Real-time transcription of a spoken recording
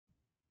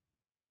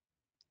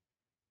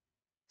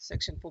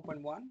Section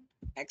 4.1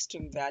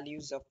 Extreme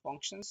Values of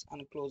Functions on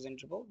a Closed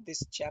Interval.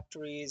 This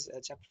chapter is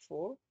chapter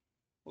 4,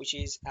 which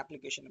is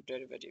application of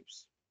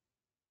derivatives.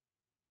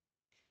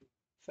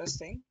 First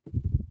thing,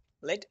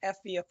 let f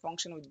be a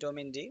function with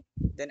domain D.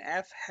 Then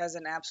f has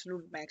an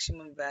absolute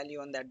maximum value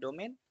on that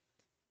domain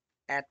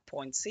at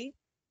point C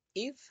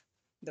if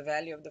the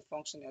value of the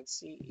function at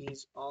C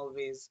is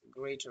always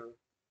greater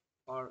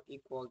or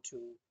equal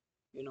to,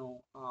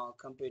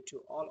 compared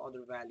to all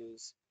other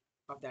values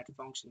of that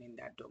function in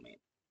that domain.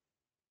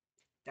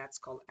 That's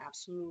called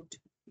absolute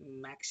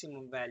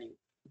maximum value,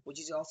 which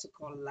is also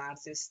called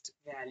largest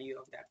value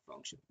of that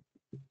function.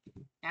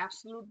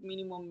 Absolute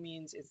minimum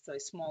means it's the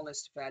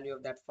smallest value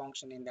of that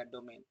function in that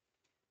domain.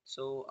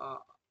 So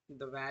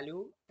the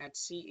value at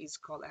C is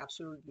called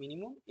absolute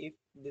minimum if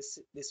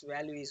this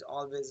value is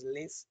always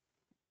less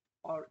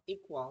or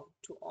equal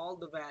to all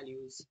the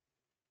values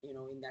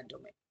in that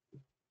domain.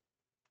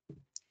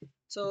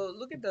 So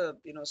look at the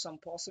some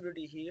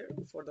possibility here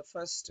for the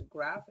first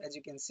graph. As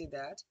you can see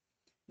that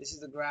this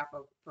is the graph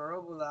of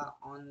parabola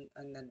on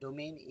the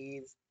domain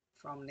is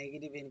from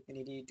negative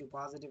infinity to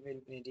positive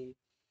infinity.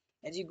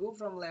 As you go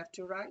from left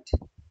to right,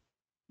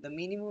 the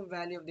minimum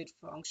value of that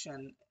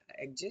function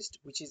exists,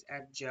 which is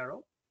at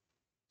 0.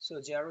 So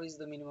 0 is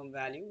the minimum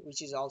value,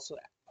 which is also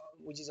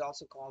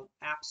called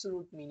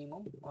absolute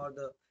minimum, or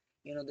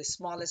the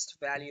smallest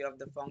value of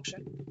the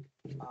function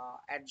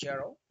at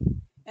 0.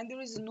 And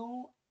there is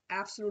no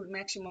absolute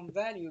maximum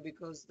value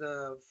because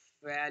the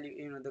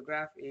value, the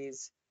graph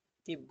is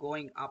keep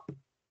going up.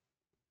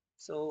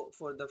 So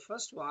for the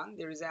first one,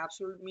 there is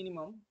absolute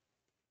minimum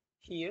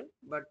here,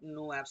 but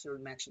no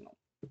absolute maximum.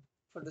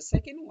 For the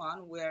second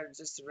one, we are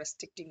just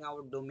restricting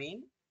our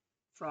domain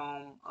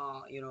from,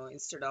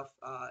 instead of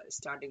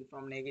starting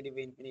from negative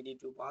infinity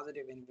to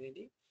positive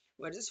infinity,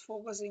 we're just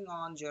focusing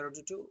on 0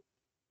 to 2.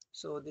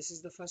 So this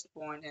is the first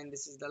point and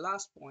this is the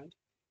last point.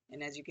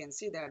 And as you can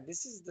see that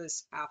this is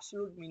this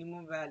absolute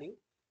minimum value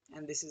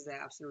and this is the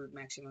absolute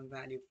maximum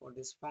value for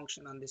this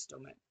function on this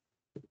domain.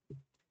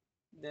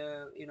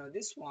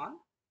 This one,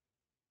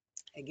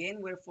 again,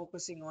 we're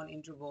focusing on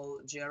interval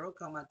 0,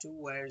 2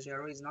 where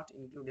 0 is not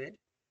included.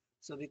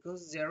 So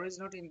because 0 is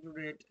not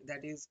included, that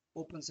is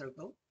open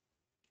circle.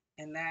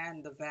 And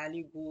then the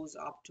value goes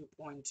up to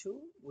point 2,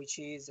 which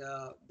is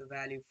the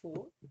value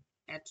 4.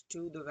 At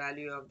 2, the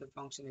value of the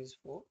function is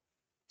 4.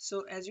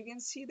 So as you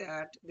can see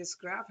that this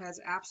graph has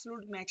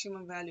absolute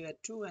maximum value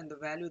at 2 and the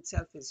value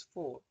itself is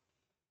 4.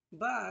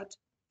 But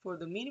for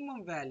the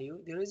minimum value,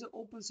 there is an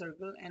open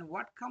circle, and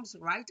what comes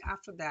right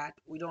after that,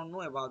 we don't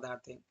know about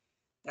that thing.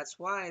 That's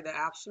why the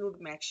absolute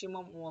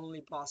maximum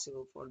only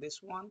possible for this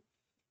one,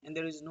 and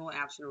there is no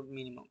absolute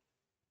minimum.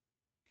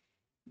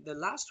 The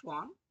last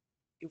one,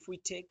 if we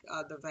take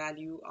the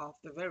value of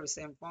the very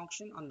same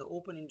function on the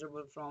open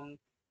interval from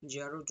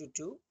 0 to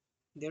 2,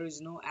 there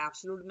is no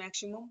absolute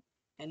maximum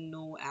and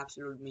no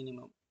absolute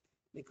minimum,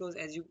 because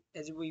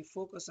as we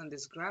focus on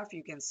this graph,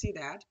 you can see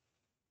that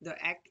the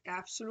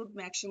absolute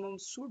maximum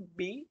should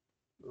be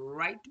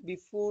right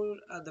before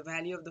the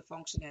value of the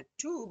function at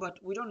 2, but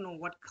we don't know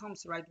what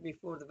comes right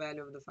before the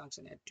value of the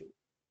function at 2,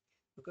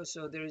 because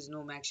so there is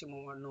no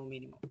maximum or no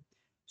minimum.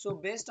 So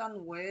based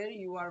on where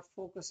you are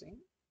focusing,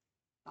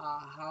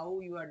 how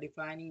you are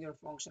defining your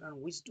function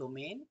on which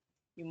domain,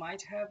 you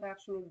might have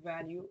absolute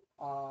value,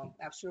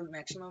 absolute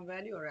maximum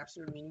value or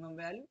absolute minimum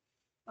value,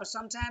 or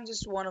sometimes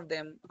just one of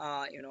them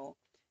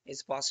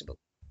is possible.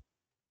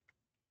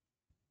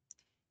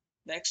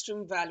 The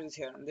extreme value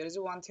theorem. There is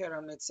one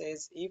theorem. It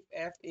says if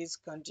f is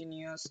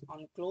continuous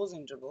on closed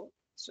interval.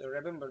 So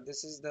remember,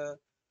 this is the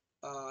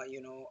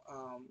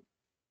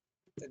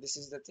this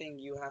is the thing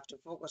you have to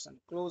focus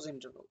on, closed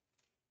interval.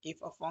 If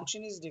a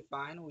function is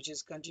defined which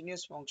is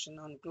continuous function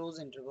on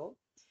closed interval,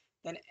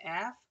 then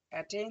f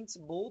attains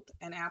both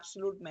an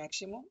absolute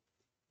maximum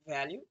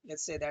value,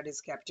 let's say that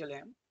is capital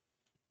M,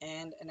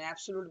 and an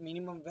absolute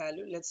minimum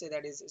value, let's say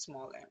that is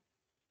small m.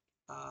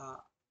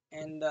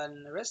 And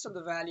then the rest of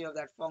the value of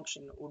that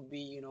function would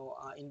be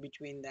in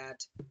between that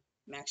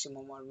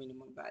maximum or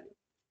minimum value.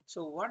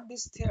 So what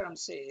this theorem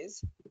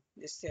says,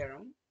 this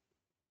theorem,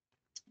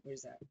 where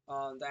is that,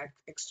 that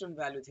extreme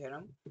value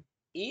theorem,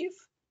 if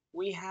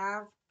we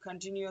have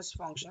continuous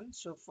function,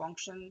 so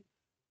function,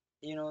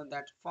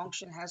 that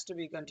function has to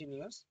be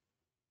continuous,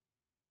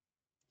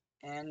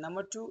 and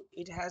number two,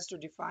 it has to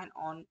define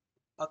on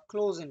a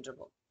closed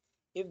interval.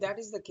 If that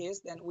is the case,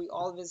 then we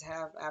always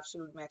have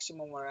absolute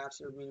maximum or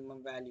absolute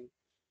minimum value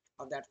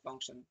of that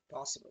function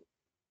possible.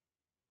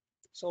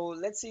 So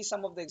let's see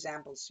some of the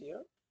examples here.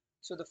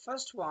 So the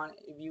first one,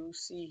 if you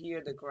see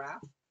here the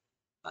graph,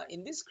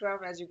 in this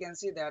graph, as you can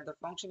see that the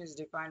function is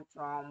defined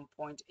from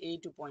point A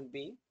to point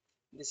B.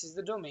 This is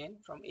the domain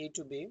from A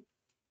to B,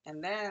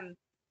 and then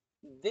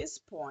this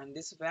point,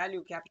 this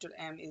value capital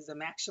M, is the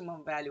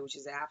maximum value, which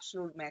is the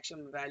absolute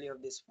maximum value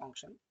of this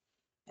function,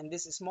 and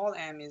this small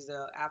m is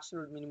the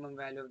absolute minimum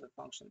value of the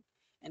function,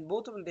 and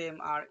both of them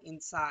are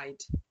inside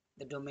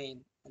the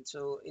domain, and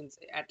so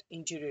at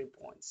interior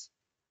points.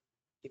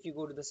 If you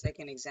go to the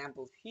second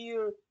example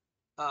here,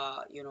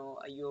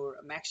 your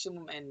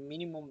maximum and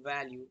minimum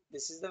value.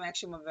 This is the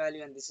maximum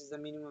value and this is the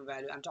minimum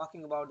value. I'm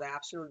talking about the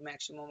absolute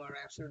maximum or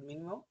absolute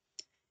minimum,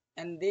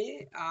 and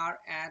they are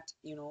at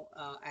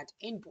at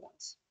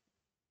endpoints.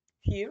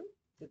 Here,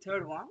 the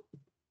third one,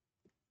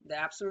 the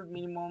absolute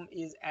minimum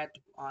is at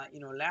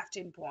left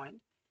endpoint,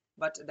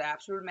 but the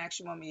absolute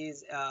maximum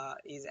is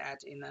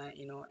at in a,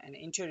 an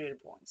interior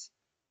points.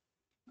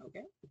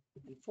 Okay,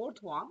 and fourth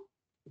one,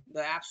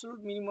 the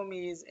absolute minimum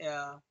is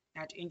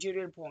at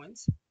interior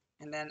points,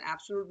 and then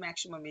absolute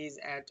maximum is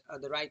at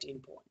the right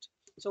endpoint.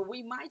 So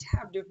we might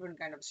have different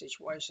kind of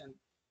situation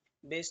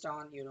based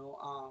on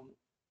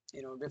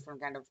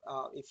different kind of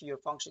if your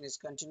function is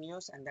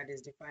continuous and that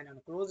is defined on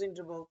a closed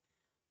interval.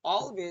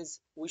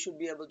 Always we should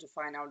be able to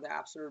find out the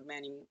absolute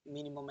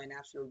minimum and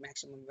absolute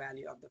maximum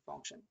value of the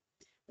function,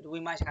 but we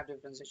might have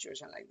different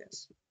situation like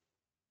this.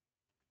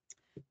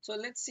 So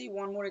let's see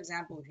one more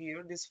example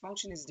here. This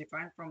function is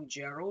defined from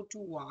 0 to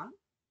 1,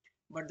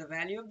 but the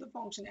value of the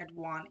function at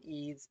 1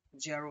 is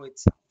 0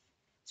 itself.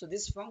 So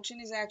this function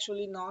is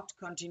actually not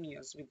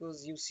continuous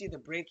because you see the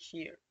break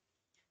here.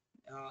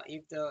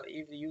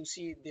 If you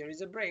see there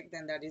is a break,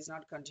 then that is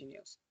not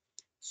continuous.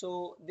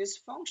 So this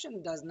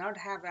function does not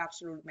have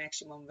absolute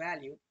maximum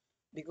value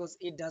because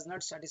it does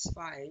not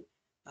satisfy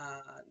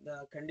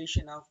the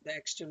condition of the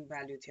extreme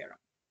value theorem.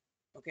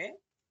 Okay,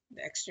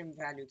 the extreme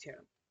value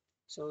theorem.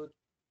 So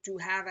to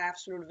have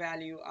absolute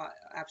value,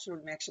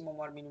 absolute maximum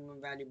or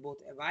minimum value both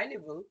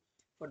available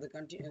for the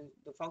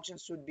function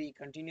should be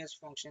continuous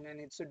function and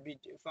it should be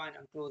defined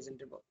on closed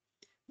interval.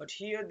 But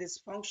here this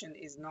function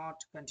is not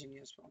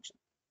continuous function.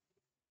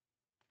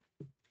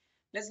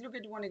 Let's look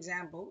at one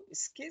example.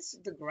 Sketch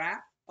the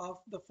graph of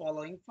the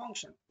following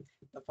function.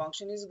 The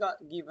function is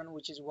given,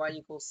 which is y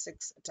equals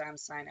 6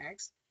 times sine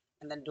x,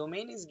 and then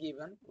domain is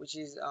given, which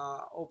is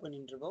open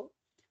interval.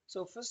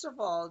 So first of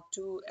all,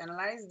 to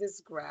analyze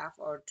this graph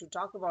or to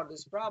talk about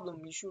this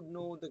problem, we should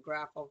know the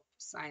graph of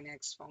sine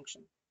x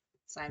function,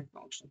 sine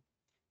function.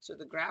 So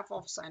the graph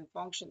of sine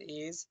function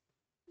is,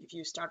 if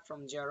you start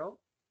from 0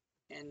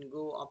 and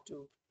go up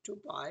to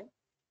 2 pi,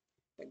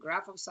 the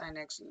graph of sine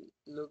x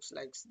looks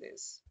like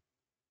this.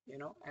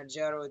 At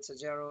 0 it's a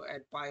 0,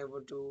 at pi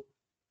over 2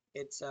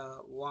 it's a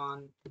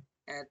 1,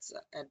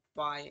 at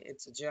pi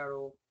it's a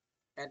 0,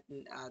 at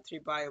 3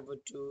 pi over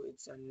 2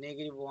 it's a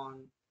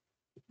 -1,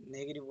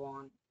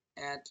 -1,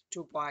 at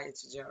 2 pi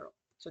it's 0.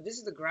 So this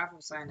is the graph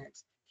of sine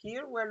x.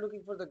 Here we're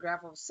looking for the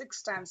graph of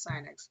 6 times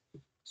sine x.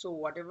 So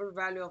whatever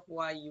value of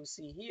y you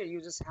see here,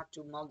 you just have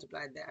to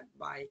multiply that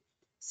by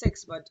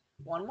 6. But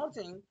one more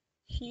thing,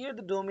 here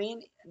the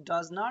domain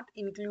does not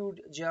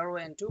include 0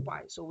 and 2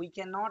 pi, so we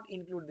cannot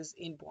include this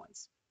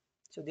endpoints.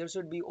 So there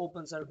should be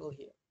open circle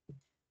here.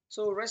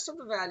 So rest of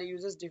the value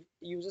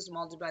you just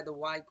multiply the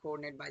y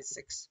coordinate by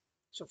 6.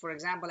 So for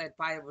example, at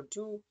pi over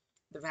 2,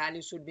 the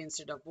value should be,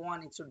 instead of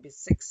 1, it should be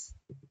 6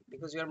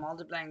 because you are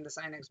multiplying the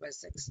sine x by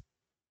 6.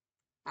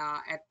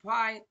 At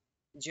pi,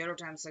 0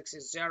 times 6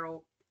 is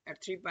 0.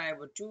 At 3 pi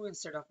over 2,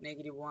 instead of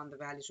 -1, the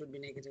value should be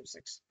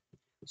 -6.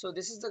 So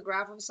this is the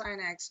graph of sine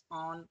x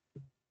on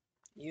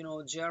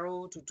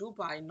 0 to 2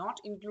 pi,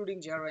 not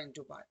including 0 and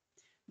 2 pi.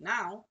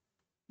 Now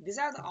these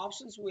are the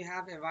options we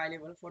have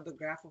available for the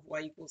graph of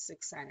y equals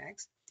 6 sine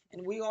x,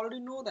 and we already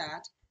know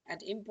that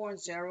at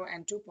endpoints 0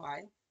 and 2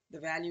 pi the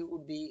value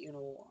would be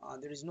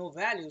there is no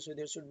value, so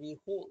there should be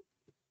hole.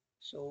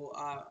 So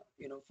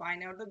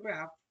find out the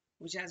graph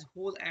which has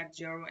hole at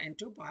 0 and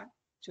 2 pi.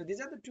 So these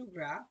are the two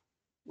graphs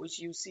which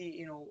you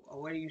see,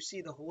 where you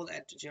see the hole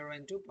at 0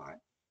 and 2 pi,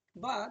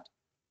 but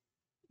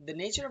the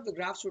nature of the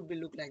graph should be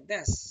look like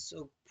this.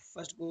 So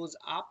first goes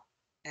up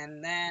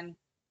and then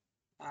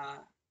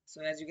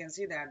so as you can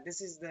see that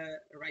this is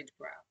the right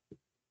graph.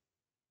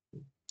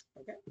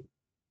 Okay,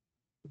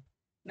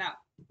 now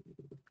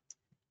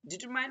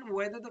determine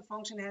whether the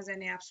function has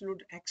any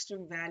absolute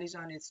extreme values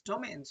on its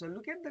domain. So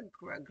look at the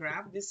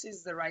graph. This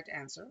is the right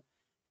answer,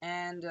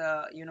 and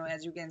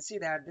as you can see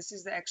that this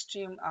is the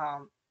extreme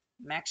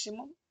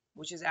maximum,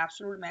 which is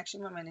absolute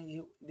maximum,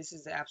 and this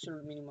is the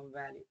absolute minimum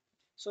value.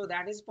 So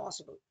that is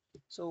possible.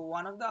 So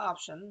one of the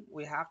option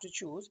we have to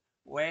choose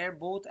where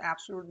both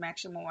absolute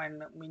maximum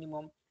and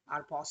minimum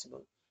are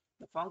possible.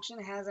 The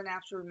function has an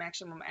absolute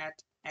maximum at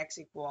x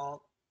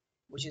equal,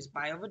 which is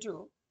pi over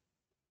 2,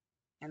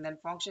 and then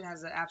function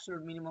has the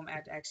absolute minimum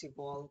at x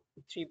equal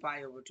 3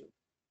 pi over 2.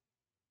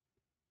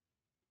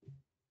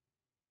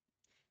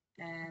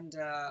 And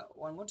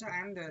one more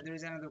time, there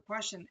is another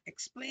question.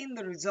 Explain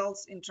the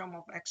results in terms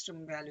of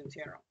extreme value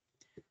theorem.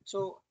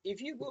 So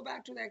if you go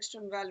back to the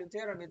extreme value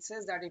theorem, it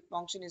says that if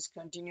function is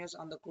continuous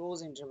on the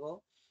closed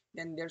interval,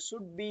 then there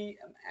should be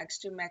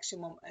extreme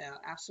maximum,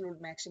 absolute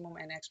maximum,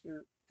 and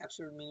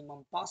absolute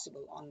minimum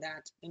possible on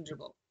that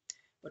interval.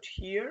 But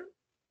here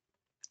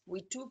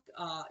we took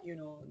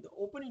the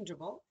open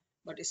interval,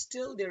 but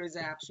still there is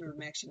an absolute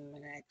maximum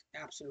and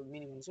absolute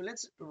minimum. So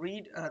let's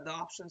read the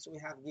options we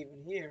have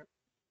given here.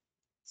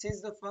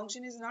 Since the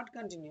function is not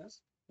continuous,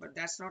 but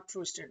that's not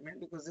true statement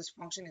because this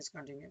function is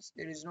continuous,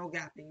 there is no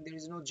gapping, there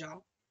is no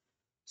jump,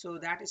 so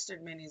that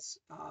statement is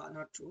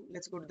not true.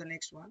 Let's go to the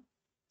next one.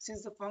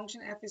 since the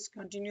function f is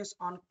continuous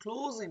on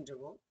closed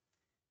interval,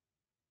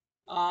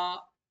 uh,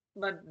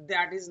 but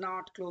that is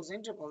not closed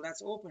interval,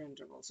 that's open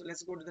interval. So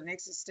let's go to the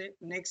next step,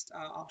 next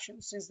option.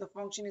 Since the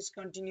function is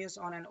continuous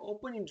on an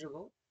open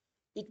interval,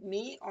 it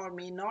may or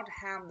may not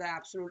have the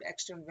absolute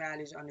extreme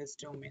values on its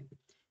domain.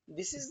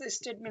 This is the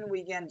statement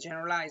we can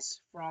generalize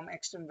from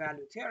extreme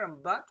value theorem,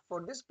 but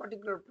for this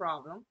particular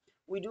problem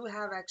we do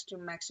have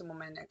extreme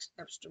maximum and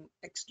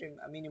extreme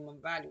minimum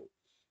value,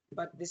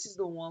 but this is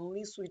the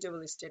only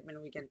suitable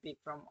statement we can pick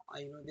from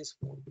this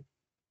form.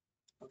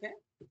 Okay.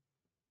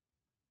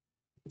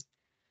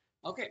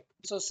 Okay,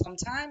 so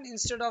sometimes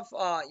instead of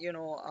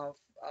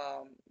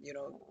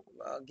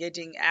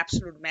getting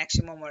absolute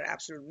maximum or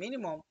absolute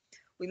minimum,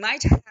 we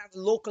might have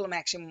local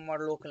maximum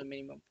or local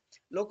minimum.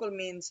 Local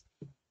means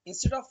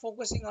instead of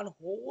focusing on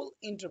whole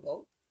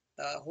interval,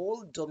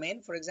 whole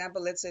domain. For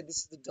example, let's say this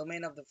is the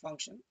domain of the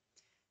function.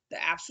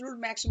 The absolute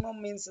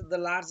maximum means the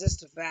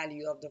largest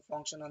value of the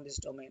function on this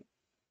domain.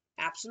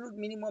 Absolute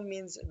minimum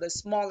means the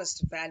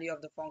smallest value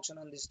of the function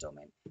on this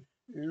domain.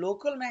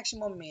 Local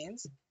maximum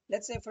means,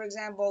 let's say for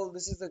example,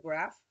 this is the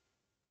graph.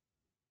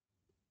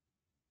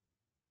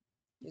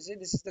 You see,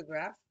 this is the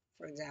graph,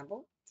 for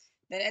example.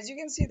 Then as you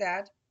can see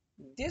that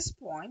this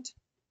point,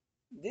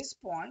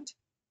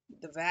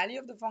 the value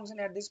of the function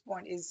at this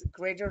point is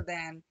greater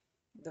than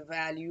the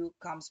value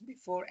comes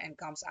before and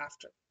comes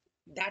after.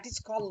 That is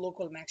called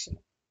local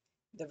maximum.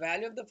 The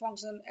value of the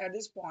function at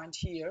this point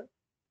here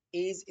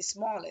is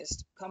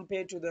smallest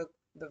compared to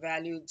the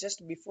value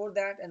just before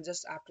that and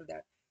just after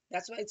that.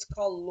 That's why it's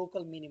called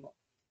local minimum.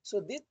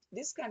 So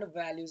this kind of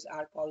values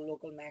are called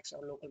local max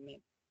or local min.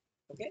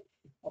 Okay,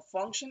 a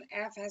function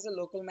f has a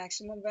local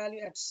maximum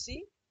value at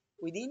c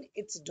within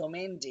its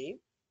domain D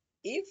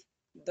if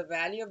the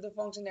value of the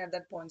function at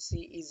that point c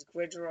is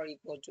greater or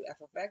equal to f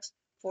of x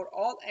for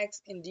all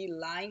x in D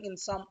lying in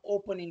some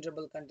open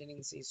interval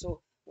containing c.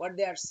 So what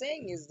they are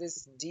saying is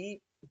this D,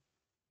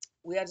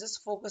 we are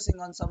just focusing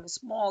on some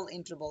small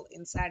interval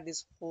inside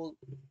this whole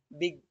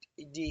big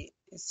D.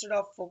 Instead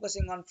of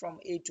focusing on from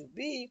A to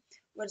B,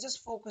 we're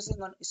just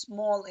focusing on a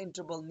small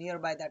interval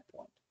nearby that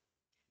point.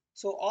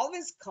 So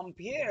always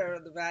compare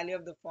the value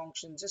of the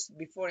function just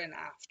before and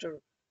after,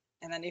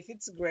 and then if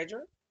it's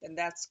greater, then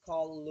that's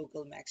called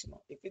local maximum.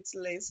 If it's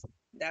less,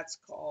 that's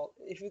called,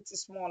 if it's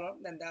smaller,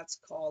 then that's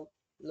called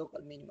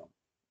local minimum.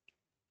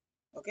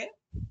 Okay,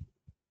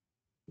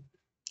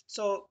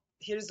 so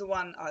here's the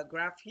one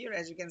graph here.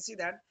 As you can see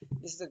that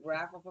this is the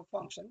graph of a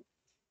function.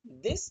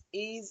 This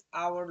is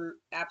our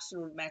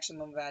absolute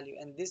maximum value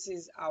and this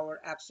is our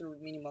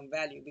absolute minimum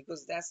value,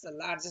 because that's the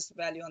largest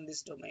value on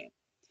this domain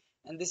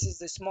and this is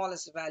the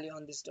smallest value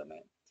on this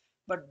domain.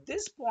 But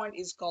this point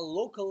is called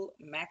local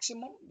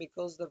maximum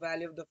because the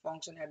value of the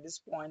function at this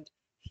point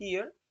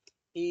here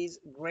is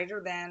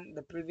greater than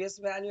the previous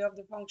value of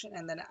the function,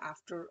 and then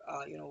after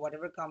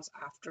whatever comes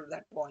after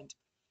that point,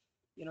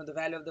 the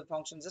value of the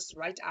function just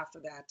right after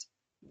that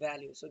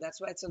value. So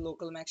that's why it's a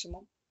local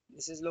maximum.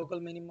 This is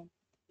local minimum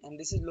and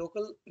this is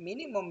local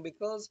minimum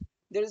because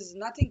there is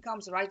nothing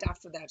comes right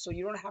after that, so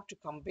you don't have to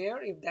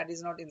compare if that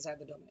is not inside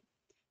the domain.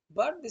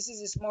 But this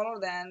is smaller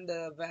than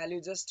the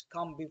value just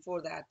come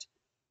before that,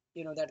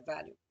 that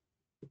value.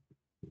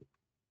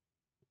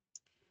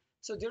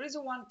 So there is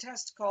a one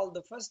test called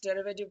the first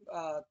derivative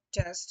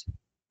test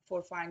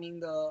for finding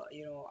the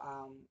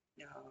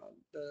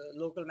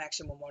local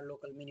maximum or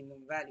local minimum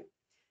value.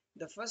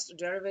 The first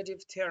derivative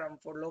theorem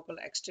for local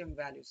extreme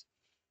values.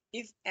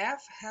 If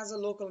f has a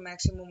local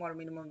maximum or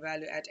minimum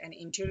value at an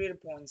interior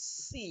point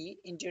C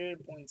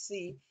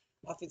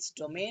of its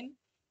domain,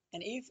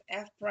 and if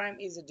f prime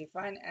is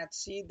defined at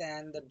C,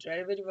 then the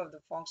derivative of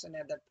the function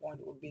at that point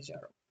would be 0.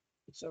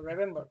 So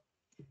remember,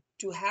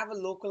 to have a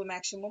local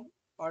maximum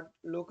or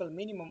local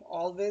minimum,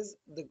 always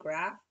the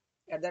graph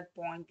at that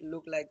point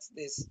look like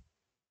this.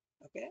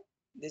 Okay,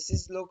 this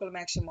is local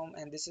maximum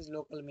and this is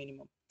local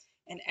minimum,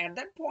 and at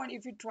that point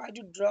if you try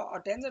to draw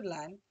a tangent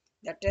line,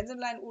 that tangent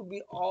line would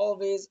be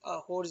always a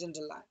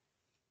horizontal line.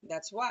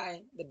 That's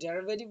why the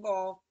derivative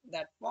of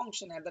that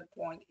function at that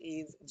point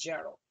is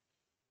 0,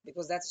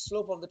 because that's the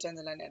slope of the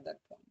tangent line at that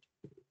point.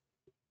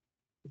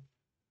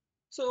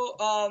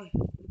 So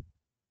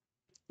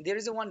there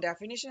is a one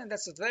definition, and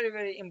that's a very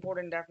very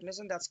important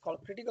definition, that's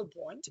called critical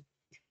point.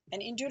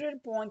 An interior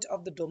point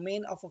of the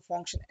domain of a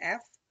function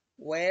f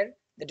where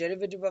the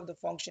derivative of the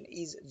function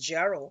is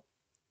 0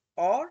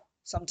 or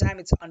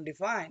sometimes it's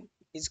undefined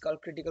is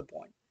called critical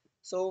point.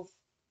 So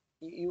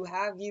you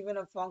have given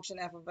a function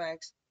f of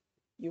x,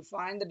 you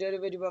find the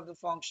derivative of the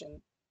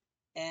function,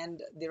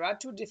 and there are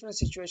two different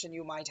situations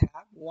you might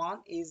have. One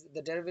is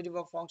the derivative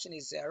of function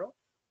is 0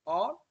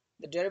 or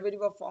the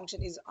derivative of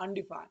function is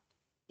undefined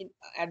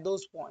at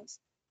those points.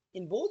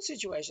 In both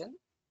situations,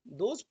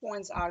 those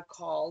points are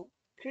called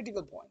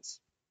critical points.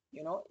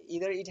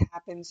 Either it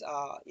happens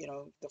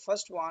the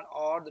first one,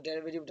 or the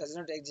derivative does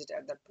not exist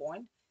at that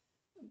point.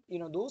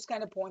 Those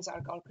kind of points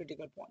are called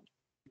critical point,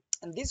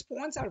 and these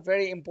points are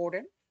very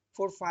important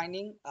for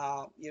finding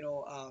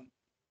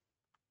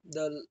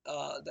the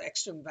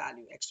extreme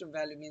value. Extreme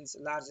value means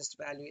largest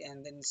value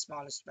and then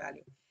smallest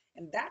value,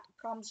 and that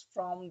comes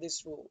from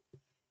this rule: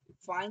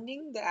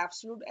 finding the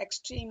absolute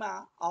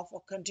extrema of a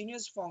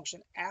continuous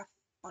function f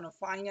on a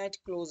finite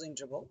closed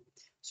interval.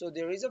 So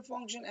there is a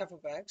function f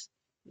of x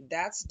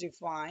that's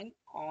defined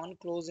on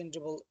closed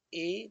interval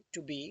a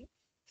to b,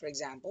 for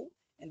example,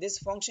 and this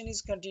function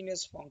is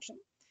continuous function.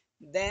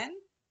 Then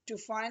to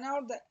find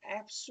out the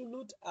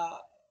absolute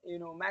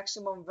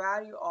maximum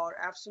value or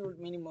absolute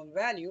minimum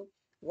value,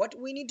 what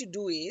we need to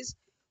do is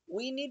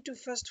we need to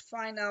first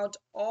find out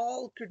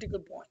all critical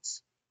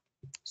points.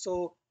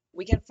 So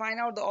we can find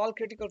out the all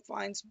critical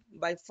points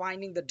by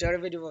finding the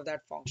derivative of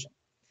that function,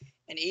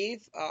 and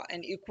if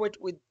and equate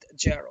with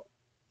 0.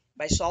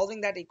 By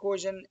solving that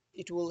equation,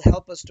 it will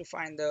help us to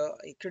find the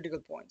critical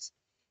points.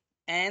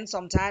 And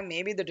sometime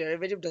maybe the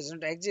derivative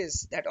doesn't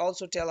exist, that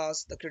also tell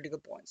us the critical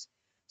points.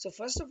 So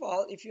first of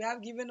all, if you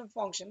have given a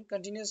function,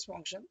 continuous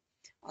function,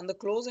 on the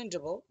closed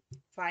interval,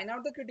 find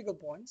out the critical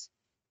points,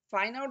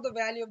 find out the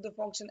value of the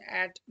function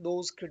at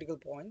those critical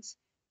points,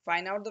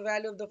 find out the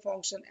value of the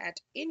function at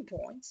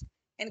endpoints,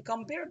 and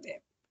compare them.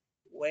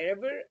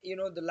 Wherever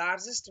the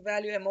largest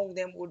value among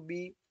them would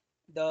be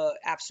the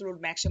absolute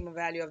maximum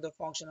value of the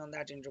function on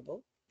that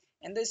interval,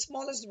 and the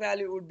smallest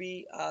value would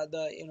be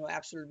the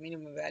absolute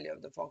minimum value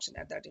of the function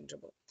at that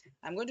interval.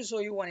 I'm going to show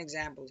you one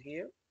example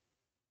here,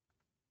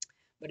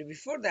 but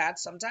before that,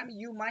 sometimes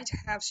you might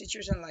have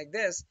situation like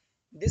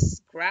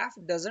this graph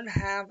doesn't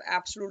have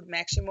absolute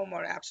maximum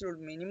or absolute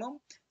minimum,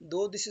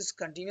 though this is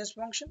continuous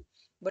function,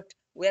 but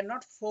we are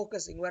not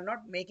focusing, we are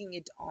not making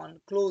it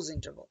on closed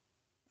interval.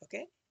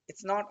 Okay,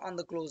 it's not on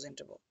the closed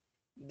interval.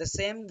 The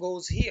same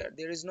goes here.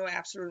 There is no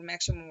absolute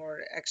maximum or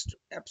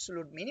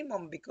absolute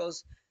minimum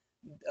because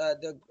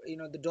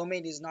the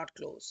domain is not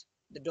closed.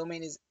 The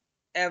domain is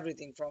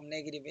everything from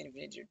negative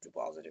infinity to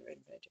positive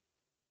infinity.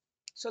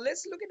 So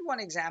let's look at one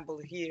example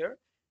here.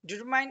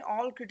 Determine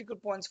all critical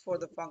points for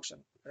the function.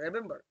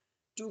 Remember,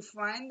 to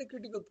find the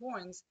critical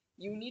points,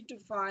 you need to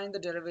find the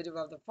derivative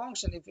of the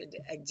function if it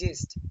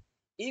exists.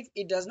 If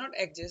it does not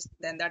exist,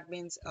 then that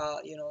means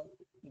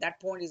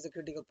that point is the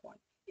critical point.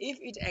 If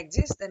it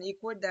exists, then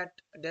equate that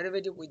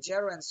derivative with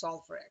 0 and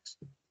solve for x.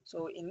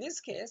 So in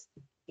this case,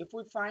 if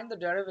we find the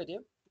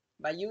derivative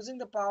by using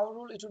the power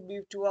rule, it would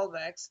be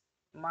 12x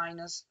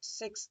minus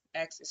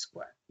 6x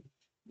squared.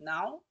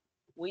 Now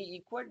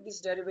we equate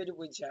this derivative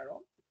with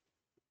 0,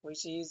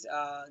 which is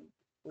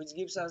which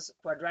gives us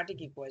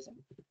quadratic equation.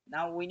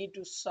 Now we need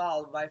to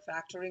solve by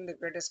factoring the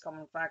greatest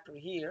common factor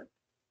here,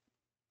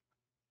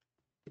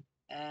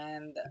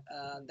 and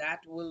that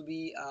will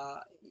be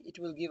it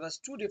will give us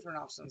two different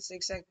options: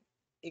 6x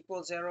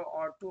equals 0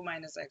 or 2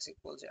 minus x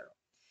equals 0.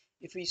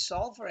 If we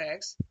solve for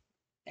x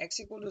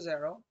equal to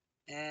 0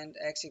 and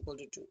x equal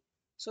to 2,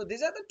 so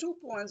these are the 2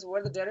 points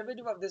where the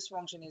derivative of this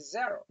function is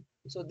 0.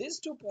 So these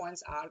 2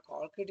 points are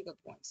called critical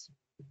points.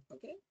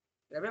 Okay,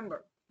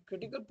 remember,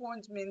 critical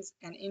points means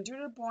an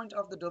interior point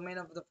of the domain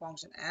of the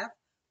function f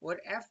where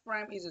f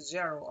prime is a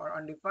 0 or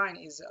undefined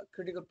is a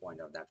critical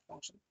point of that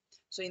function.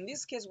 So in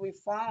this case, we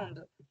found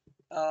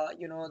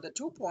the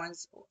 2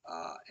 points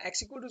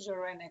x equal to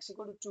 0 and x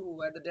equal to 2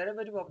 where the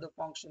derivative of the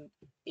function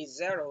is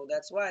 0.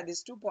 That's why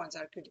these 2 points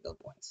are critical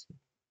points.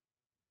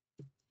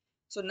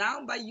 So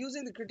now by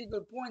using the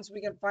critical points,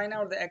 we can find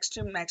out the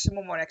extreme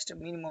maximum or extreme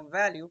minimum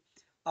value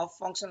of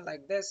function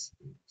like this.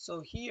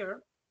 So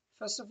here,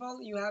 first of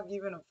all, you have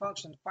given a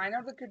function, find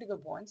out the critical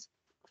points.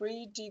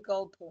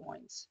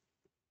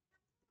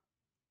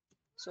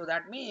 So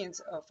that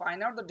means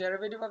find out the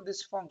derivative of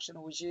this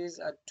function, which is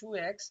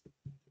 2x,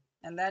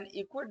 and then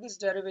equate this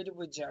derivative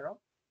with 0.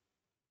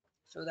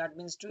 So that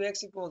means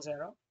 2x equals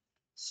 0.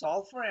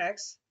 Solve for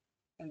x,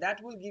 and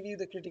that will give you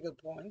the critical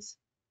points.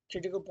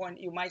 Critical point,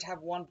 you might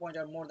have 1 point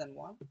or more than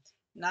one.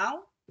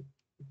 Now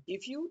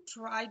if you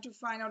try to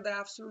find out the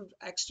absolute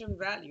extreme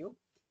value,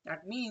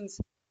 that means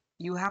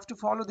you have to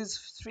follow these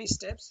 3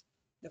 steps.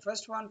 The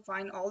first one,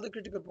 find all the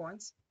critical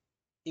points,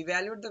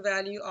 evaluate the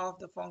value of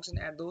the function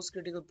at those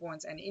critical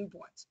points and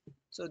endpoints.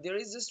 So there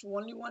is just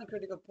only one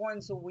critical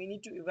point, so we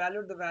need to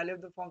evaluate the value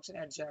of the function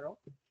at 0,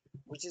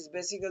 which is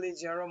basically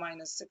 0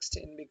 minus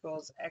 16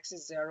 because x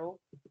is 0,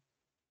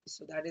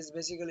 so that is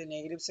basically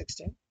negative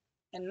 16.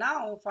 And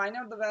now find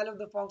out the value of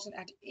the function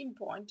at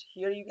endpoint.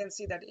 Here you can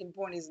see that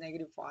endpoint is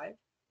negative 5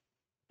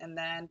 and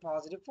then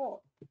positive 4.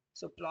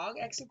 So plug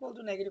x equal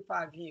to negative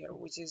 5 here,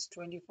 which is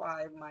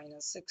 25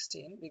 minus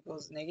 16,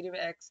 because negative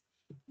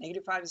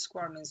 5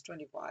 square means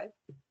 25,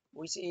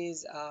 which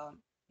is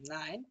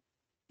 9,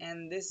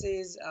 and this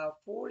is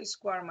 4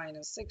 square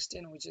minus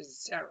 16, which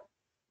is 0.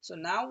 So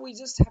now we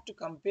just have to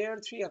compare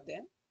 3 of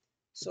them.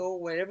 So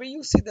wherever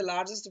you see the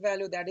largest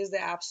value, that is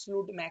the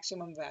absolute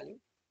maximum value,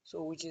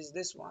 so which is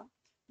this one.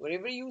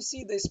 Wherever you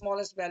see the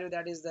smallest value,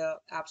 that is the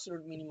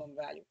absolute minimum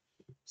value.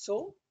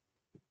 So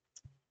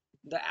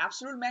the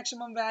absolute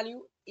maximum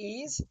value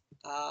is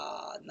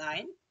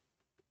 9,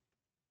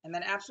 and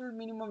then absolute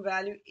minimum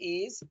value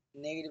is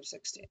negative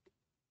 16,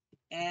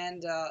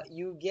 and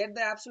you get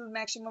the absolute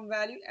maximum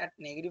value at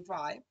negative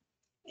 5,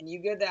 and you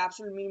get the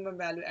absolute minimum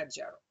value at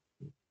 0.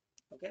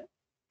 Okay,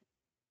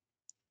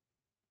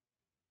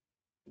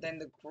 then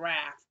the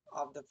graph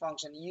of the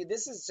function,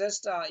 this is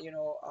just as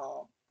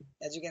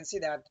you can see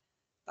that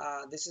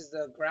this is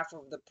the graph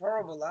of the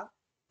parabola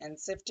and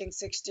shifting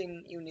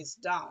 16 units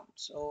down.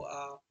 So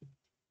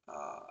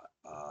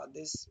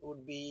this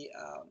would be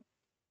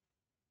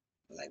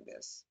like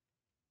this,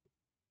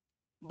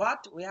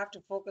 but we have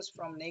to focus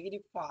from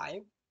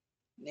 -5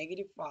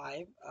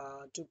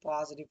 to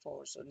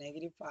 +4. So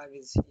 -5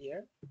 is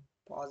here,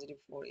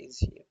 +4 is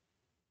here,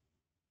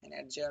 and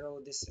at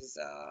 0 this is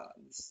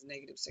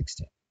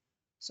 -16.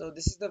 So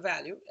this is the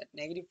value at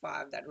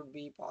 -5, that would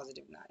be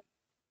 +9.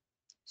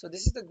 So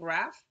this is the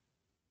graph.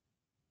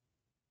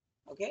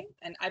 Okay,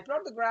 and I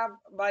plot the graph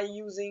by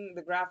using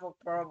the graph of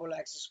parabola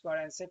x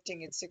square and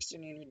shifting it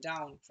 16 unit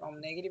down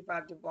from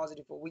 -5 to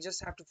 +4. We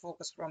just have to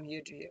focus from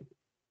here to here.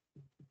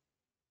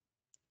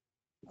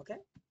 Okay,